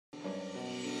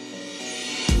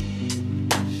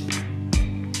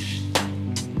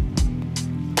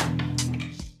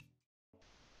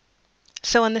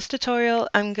So in this tutorial,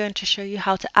 I'm going to show you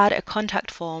how to add a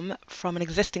contact form from an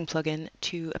existing plugin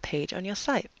to a page on your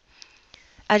site.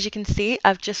 As you can see,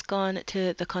 I've just gone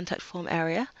to the contact form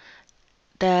area.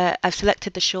 There, I've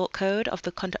selected the shortcode of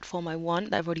the contact form I want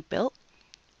that I've already built.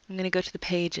 I'm going to go to the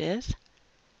pages,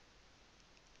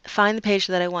 find the page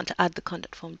that I want to add the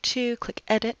contact form to, click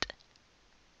Edit.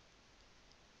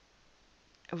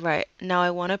 Right, now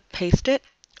I want to paste it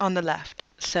on the left.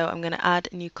 So I'm going to add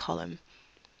a new column.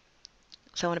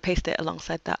 So I want to paste it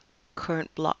alongside that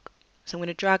current block. So I'm going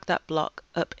to drag that block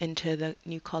up into the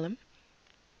new column.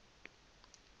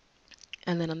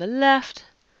 And then on the left,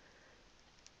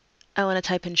 I want to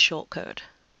type in shortcode.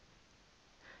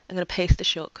 I'm going to paste the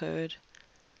shortcode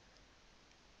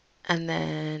and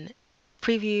then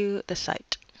preview the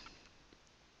site.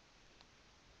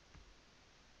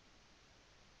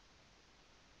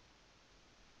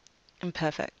 And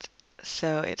perfect.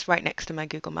 So it's right next to my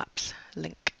Google Maps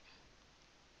link.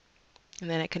 And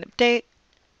then I can update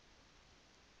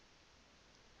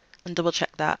and double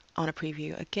check that on a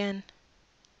preview again.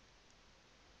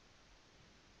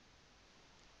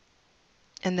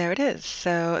 And there it is.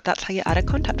 So that's how you add a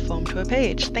contact form to a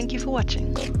page. Thank you for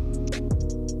watching.